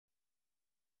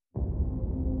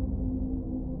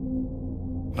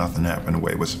Nothing happened the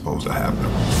way it was supposed to happen.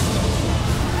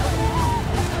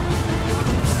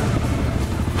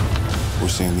 We're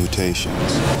seeing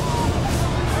mutations,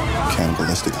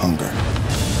 cannibalistic hunger.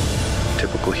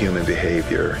 Typical human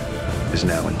behavior is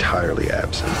now entirely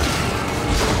absent.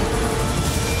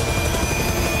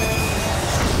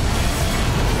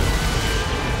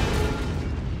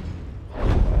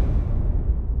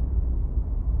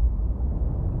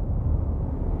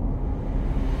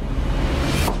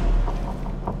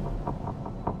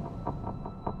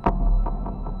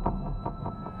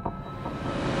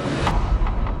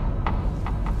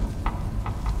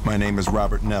 My name is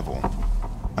Robert Neville.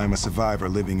 I'm a survivor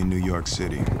living in New York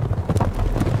City.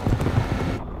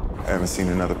 I haven't seen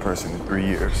another person in 3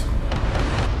 years.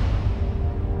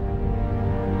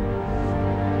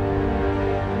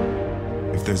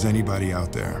 If there's anybody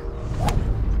out there,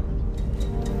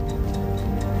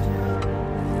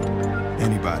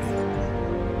 anybody,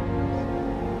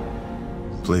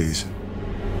 please.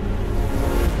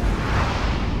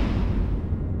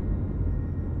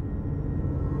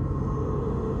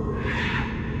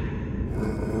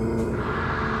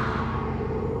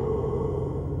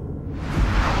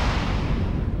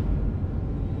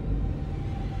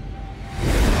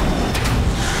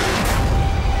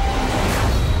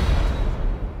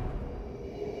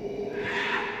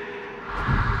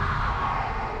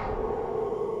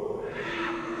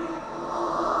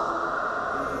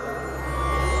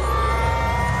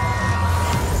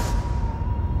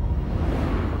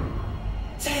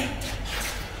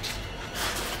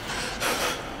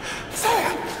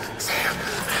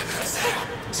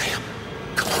 Sam,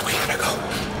 come on, we gotta go.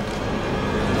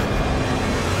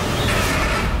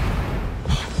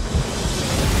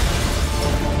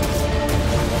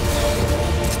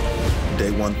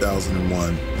 Day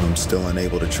 1001, I'm still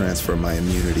unable to transfer my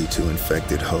immunity to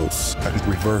infected hosts. I just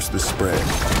reverse the spread.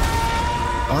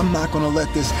 I'm not gonna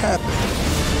let this happen.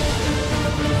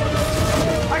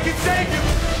 I can save you!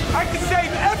 I can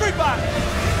save everybody!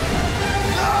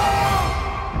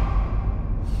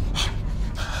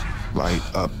 Light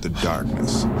up the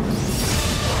darkness.